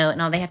put a little note,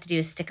 and all they have to do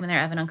is stick them in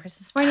their oven on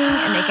Christmas morning,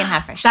 and they can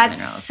have fresh cinnamon rolls.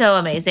 That's so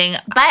amazing.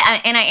 But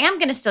I am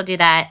going to still do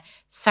that.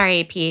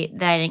 Sorry, Pete,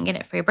 that I didn't get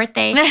it for your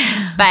birthday.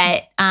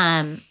 But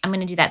I'm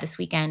going to do that this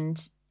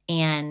weekend,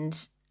 and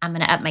I'm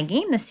going to up my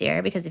game this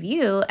year because of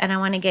you, and I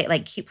want to get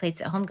like cute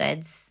plates at Home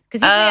Goods.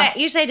 Because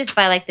usually I just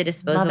buy like the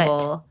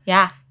disposable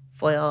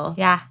foil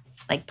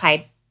like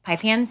pie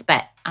pans,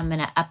 but I'm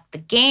going to up the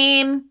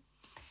game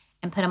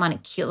and put them on a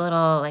cute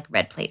little like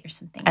red plate or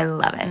something. I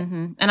love it.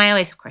 Mm-hmm. And I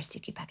always, of course, do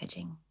cute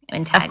packaging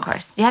and tags. Of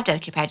course. You have to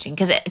have cute packaging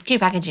because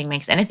cute packaging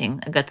makes anything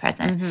a good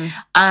present.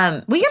 Mm-hmm.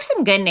 We have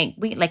some good,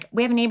 we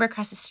have a neighbor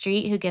across the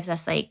street who gives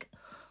us like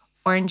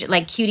orange,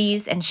 like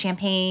cuties and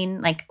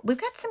champagne. Like we've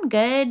got some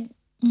good...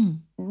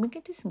 We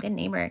could do some good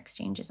neighbor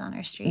exchanges on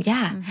our street.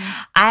 Yeah. Mm-hmm.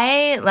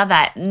 I love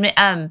that.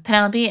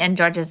 Penelope and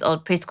George's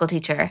old preschool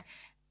teacher,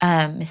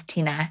 Miss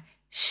Tina,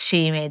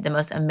 she made the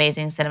most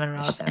amazing cinnamon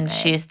rolls, and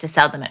she used to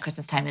sell them at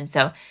Christmas time. And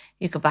so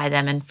you could buy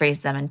them and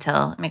freeze them until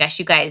Oh my gosh,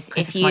 you guys,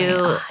 if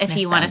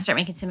you want to start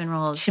making cinnamon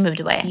rolls, she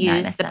moved away.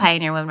 Use the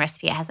Pioneer Woman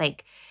recipe. It has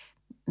like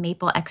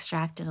maple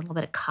extract and a little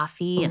bit of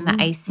coffee and the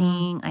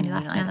icing. I know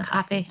you like the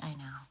coffee. I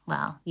know.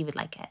 Well, you would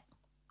like it.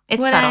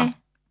 It's subtle.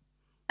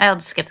 I'll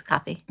just skip the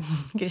coffee.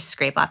 You just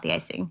scrape off the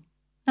icing.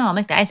 No, I'll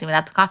make the icing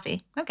without the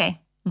coffee.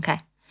 Okay.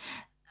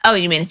 Oh,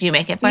 you mean if you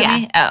make it for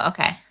me? Oh,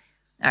 okay.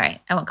 All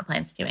right. I won't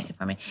complain if you make it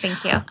for me.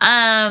 Thank you.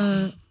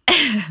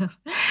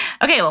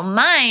 Okay, well,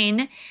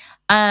 mine,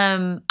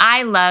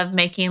 I love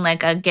making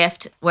like a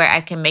gift where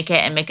I can make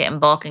it in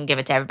bulk and give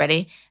it to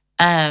everybody.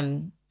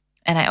 And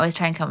I always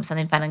try and come up with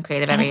something fun and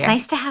creative every year. It's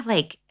nice to have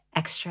like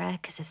extra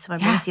because if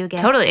someone brings you a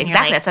gift. Totally,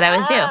 exactly. That's what I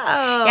always do.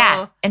 Oh.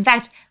 Yeah. In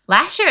fact,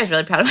 last year I was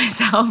really proud of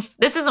myself.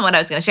 This isn't what I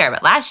was going to share,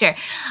 but last year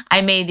I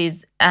made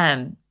these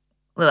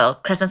little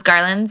Christmas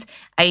garlands.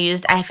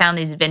 I found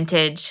these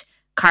vintage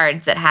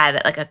cards that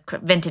had like a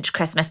vintage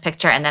Christmas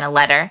picture and then a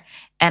letter,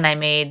 and I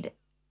made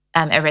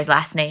everybody's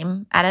last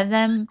name out of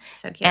them.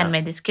 So cute. And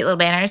made these cute little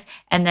banners,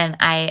 and then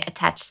I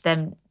attached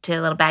them to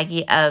a little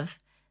baggie of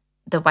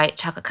the white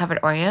chocolate covered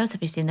Oreos.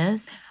 Have you seen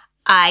those?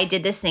 I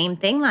did the same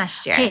thing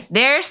last year. Okay,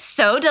 they're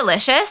so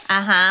delicious.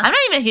 I'm not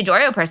even a huge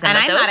Oreo person. And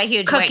but I'm those not a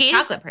huge white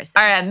chocolate person.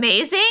 Are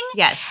amazing.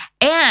 Yes.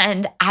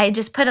 And I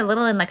just put a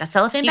little in like a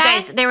cellophane bag.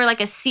 You guys, they were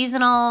like a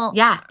seasonal.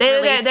 Yeah,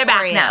 they're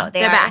back Oreo. now.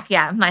 They're back.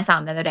 Yeah, I saw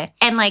them the other day.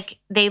 And like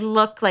they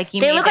look like you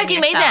made them. They look like you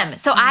made them.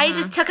 So I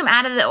just took them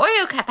out of the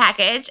Oreo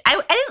package.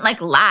 I didn't like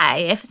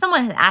lie. If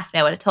someone had asked me,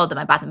 I would have told them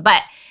I bought them.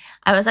 But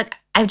I was like,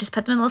 I just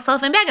put them in a little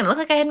cellophane bag and it looked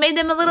like I had made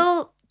them a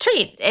little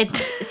treat.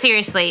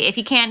 Seriously, if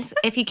you can't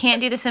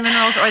do the cinnamon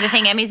rolls or the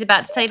thing Emmy's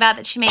about to tell you about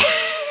that she makes,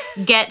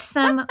 get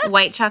some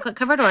white chocolate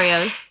covered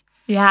Oreos.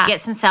 Yeah.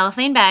 Get some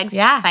cellophane bags.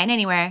 Yeah. You can find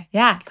anywhere.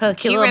 Yeah. Put a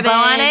cute ribbon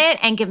on it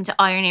and give them to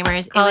all your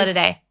neighbors. Call it a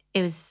day.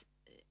 It was.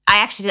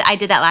 I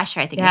did that last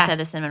year, I think, Yeah. instead of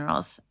the cinnamon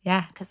rolls.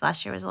 Yeah. Because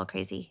last year was a little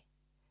crazy.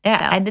 Yeah,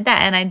 So. I did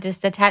that, and I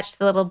just attached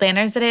the little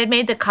banners that I had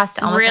made that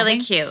cost almost Really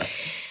nothing. cute.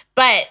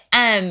 But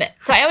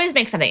so I always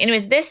make something.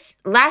 Anyways,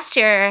 last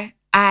year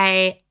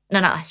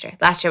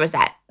last year was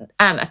that.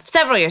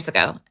 Several years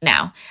ago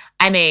now,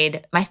 I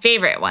made my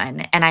favorite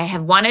one, and I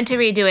have wanted to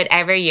redo it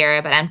every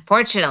year, but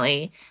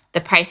unfortunately,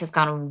 the price has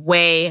gone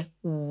way,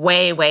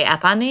 way, way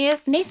up on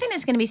these. Nathan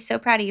is going to be so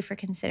proud of you for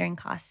considering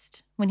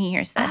cost when he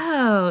hears this.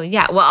 Oh,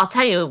 yeah. Well, I'll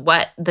tell you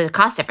what the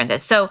cost difference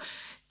is. So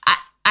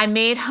I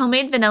made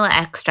homemade vanilla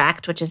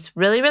extract, which is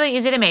really, really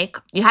easy to make.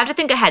 You have to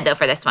think ahead, though,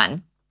 for this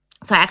one.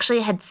 So I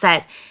actually had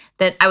set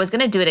that I was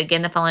going to do it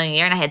again the following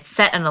year, and I had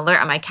set an alert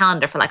on my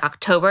calendar for like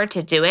October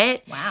to do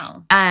it.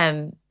 Wow.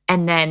 And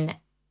then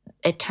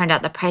it turned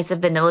out the price of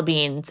vanilla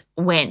beans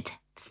went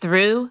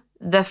through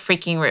the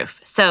freaking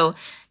roof. So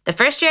the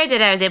first year I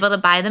did it, I was able to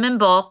buy them in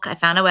bulk. I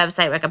found a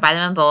website where I could buy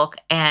them in bulk,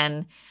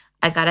 and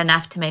I got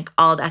enough to make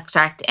all the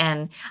extract.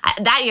 And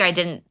that year I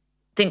didn't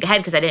think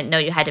ahead because I didn't know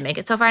you had to make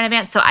it so far in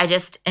advance. So I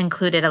just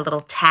included a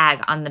little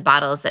tag on the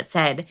bottles that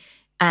said,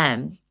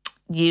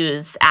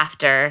 use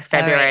after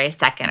February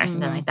 2nd or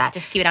something like that.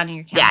 Just keep it on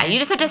your calendar. Yeah, you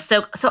just have to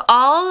soak. So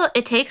all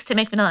it takes to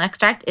make vanilla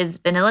extract is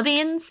vanilla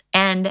beans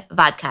and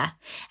vodka.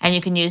 And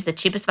you can use the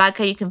cheapest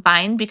vodka you can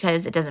find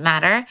because it doesn't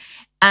matter.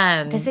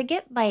 Does it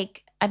get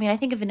like, I mean, I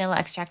think of vanilla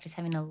extract as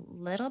having a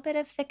little bit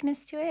of thickness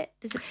to it.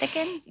 Does it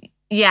thicken?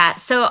 Yeah,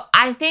 so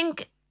I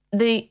think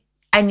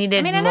I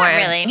needed more. Not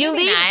really.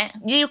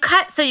 You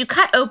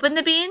cut open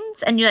the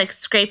beans and you like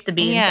scrape the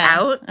beans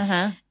out.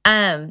 Uh-huh.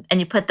 And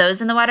you put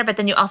those in the water, but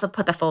then you also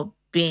put the full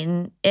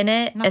bean in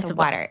it. Not the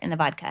water, in the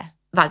vodka.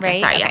 Vodka, right?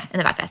 sorry, Okay. yeah. In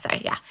the vodka,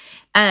 sorry,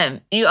 yeah.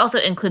 You also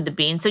include the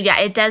beans. So yeah,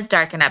 it does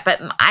darken up. But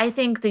I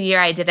think the year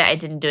I did it, I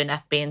didn't do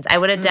enough beans. I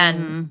would have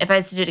done, if I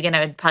was to do it again,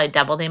 I would probably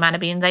double the amount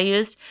of beans I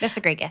used. That's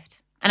a great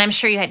gift. And I'm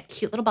sure you had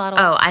cute little bottles.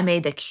 Oh, I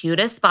made the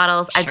cutest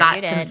bottles. I Sure got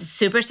you some did.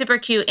 super, super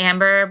cute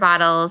amber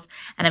bottles,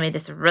 and I made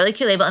this really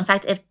cute label. In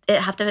fact,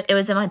 it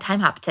was in my Time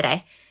Hop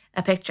today,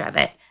 a picture of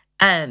it.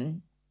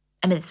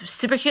 I made this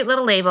super cute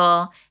little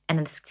label and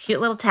this cute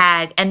little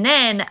tag. And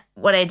then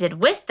what I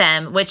did with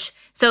them,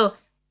 so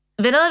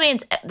vanilla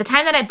beans, the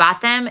time that I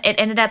bought them, it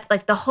ended up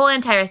like the whole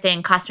entire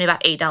thing cost me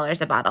about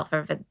 $8 a bottle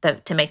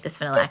to make this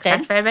vanilla That's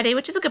extract good. for everybody,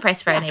 which is a good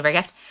price for a neighbor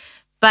gift.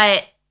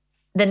 But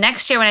the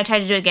next year when I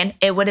tried to do it again,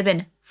 it would have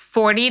been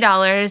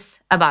 $40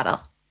 a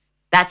bottle.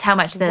 That's how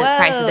much the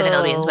price of the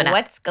vanilla beans went up.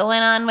 What's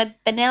going on with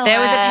vanilla? There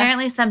was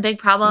apparently some big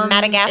problem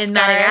Madagascar. in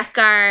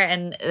Madagascar,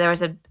 and there was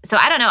so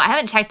I don't know. I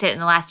haven't checked it in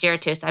the last year or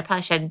two, so I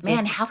probably shouldn't.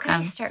 Man, how can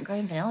I start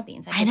growing vanilla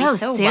beans? I know,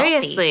 so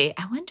seriously.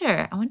 I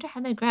wonder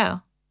how they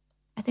grow.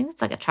 I think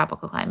it's like a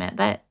tropical climate,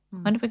 but I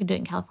wonder if we could do it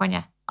in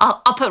California.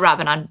 I'll put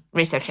Robin on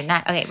researching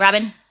that. Okay,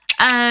 Robin,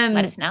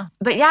 let us know.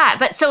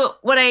 But so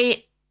what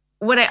I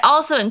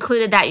also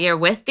included that year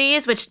with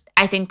these, which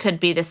I think could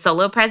be the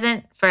solo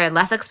present for a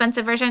less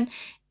expensive version,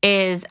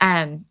 is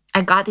I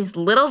got these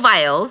little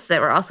vials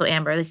that were also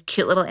amber, these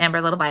cute little amber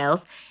little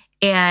vials,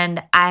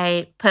 and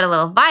I put a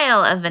little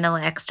vial of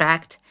vanilla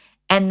extract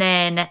and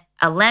then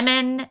a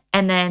lemon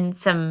and then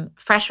some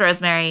fresh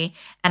rosemary,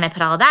 and I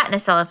put all that in a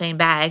cellophane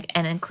bag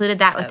and included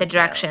that with the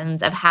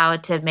directions of how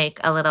to make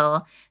a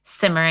little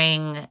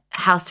simmering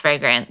house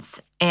fragrance.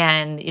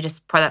 And you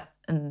just pour that,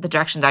 and the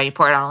directions are you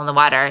pour it all in the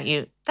water.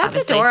 That's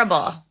obviously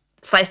adorable.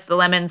 slice the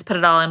lemons, put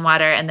it all in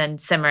water, and then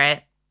simmer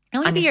it. I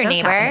want to on be your stovetop,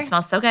 and neighbor. It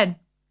smells so good.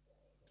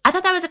 I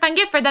thought that was a fun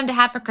gift for them to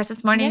have for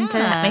Christmas morning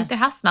to make their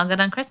house smell good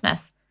on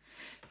Christmas.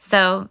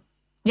 So,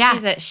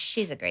 yeah.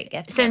 She's a great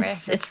gift.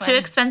 Since it's too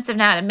expensive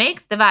now to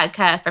make the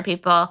vodka for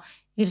people,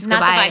 you just go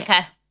Not buy the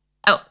vodka.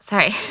 Oh,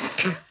 sorry.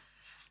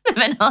 The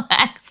vanilla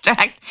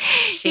extract.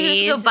 You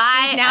just go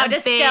buy she's now a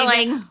big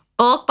distilling.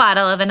 bulk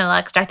bottle of vanilla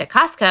extract at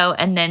Costco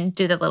and then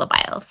do the little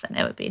vials, and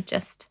it would be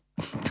just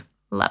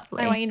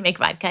lovely. I want you to make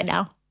vodka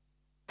now.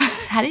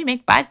 How do you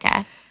make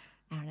vodka?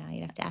 I don't know.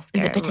 You'd have to ask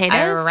Is it a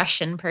potatoes?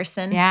 Russian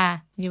person. Yeah,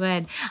 you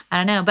would. I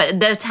don't know. But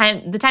the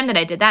time that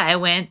I did that, I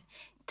went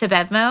to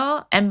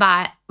Bevmo and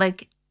bought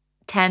like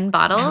 10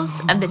 bottles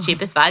of the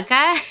cheapest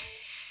vodka.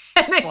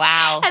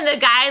 Wow. And the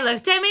guy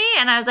looked at me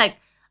and I was like,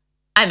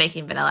 I'm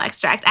making vanilla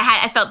extract.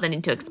 I felt the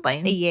need to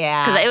explain.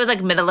 Yeah. Because it was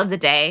like middle of the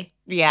day.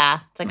 Yeah.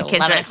 It's like My 11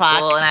 kids were at o'clock.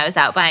 school and I was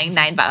out buying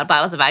 9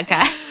 bottles of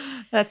vodka.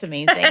 That's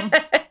amazing.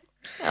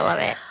 I love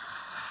it.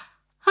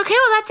 Okay,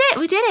 well, that's it.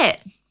 We did it.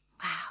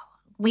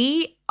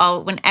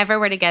 Whenever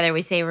we're together,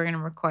 we say we're going to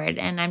record,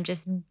 and I'm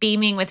just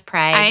beaming with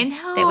pride. I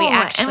know. that we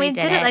actually and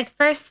we did it like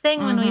first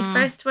thing when we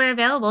first were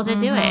available to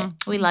do it.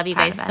 We love you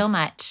Proud guys of so us.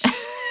 much.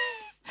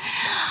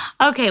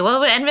 Okay,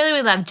 well, and really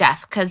we love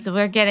Jeff because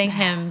we're getting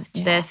him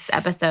this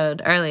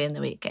episode early in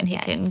the week and he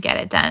can get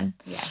it done.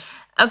 Yes.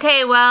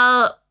 Okay,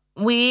 well,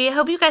 we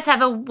hope you guys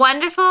have a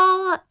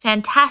wonderful,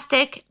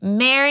 fantastic,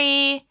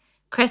 Merry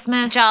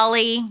Christmas.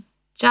 Jolly,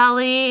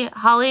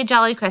 holly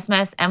jolly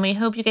Christmas. And we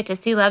hope you get to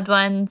see loved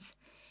ones.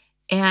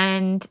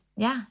 And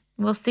yeah,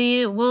 we'll see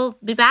you. We'll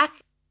be back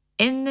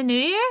in the new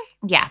year?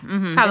 Yeah.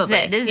 Mm-hmm.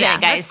 Probably. This is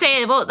it, guys.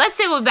 Let's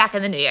say we'll be back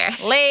in the new year.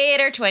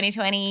 Later,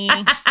 2020.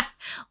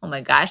 Oh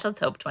my gosh, let's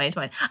hope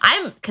 2020.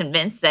 I'm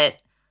convinced that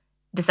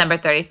December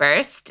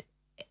 31st,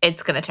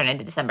 it's going to turn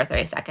into December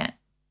 32nd.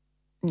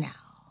 No.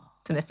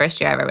 It's in the first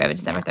year ever we have a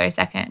December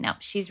 32nd. No,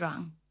 she's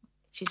wrong.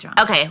 She's wrong.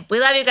 Okay, we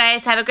love you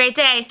guys. Have a great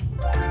day.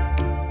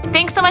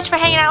 Thanks so much for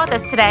hanging out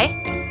with us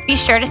today. Be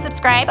sure to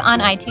subscribe on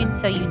iTunes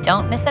so you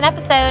don't miss an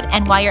episode.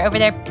 And while you're over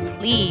there,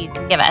 please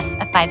give us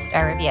a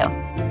 5-star review.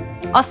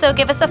 Also,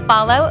 give us a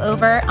follow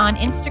over on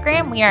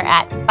Instagram. We are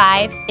at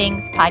 5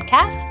 Things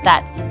Podcast.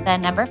 That's the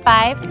number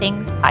 5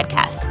 Things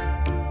Podcast.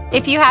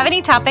 If you have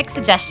any topic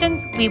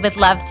suggestions, we would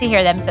love to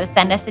hear them. So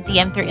send us a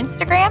DM through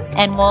Instagram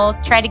and we'll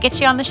try to get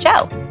you on the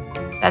show.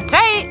 That's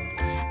right.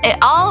 It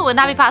all would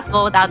not be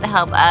possible without the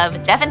help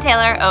of Jeff and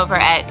Taylor over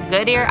at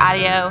Good Ear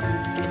Audio.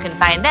 You can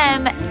find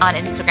them on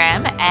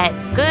Instagram at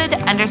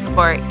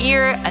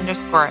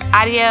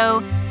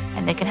good_ear_audio,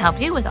 and they can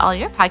help you with all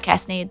your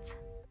podcast needs.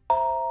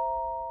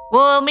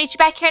 We'll meet you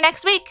back here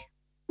next week.